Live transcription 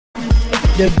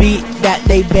The beat that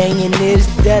they banging is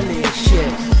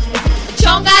delicious.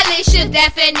 Chongalicious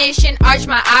definition, arch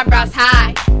my eyebrows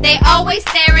high. They always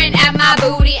staring at my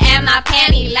booty and my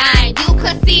panty line. You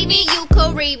could see me, you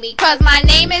could read me, cause my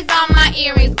name is on my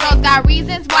earrings. Girls got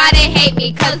reasons why they hate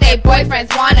me, cause they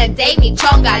boyfriends wanna date me.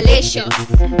 Chongalicious,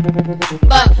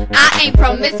 but I ain't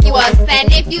promiscuous.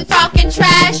 And if you talking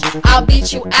trash, I'll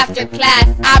beat you after class.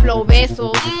 Hablo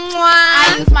besos.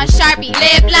 I use my Sharpie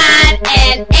lip line,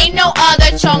 and ain't no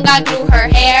other chonga glue her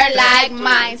hair like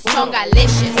mine.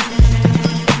 Chongalicious.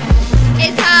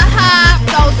 It's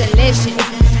so delicious.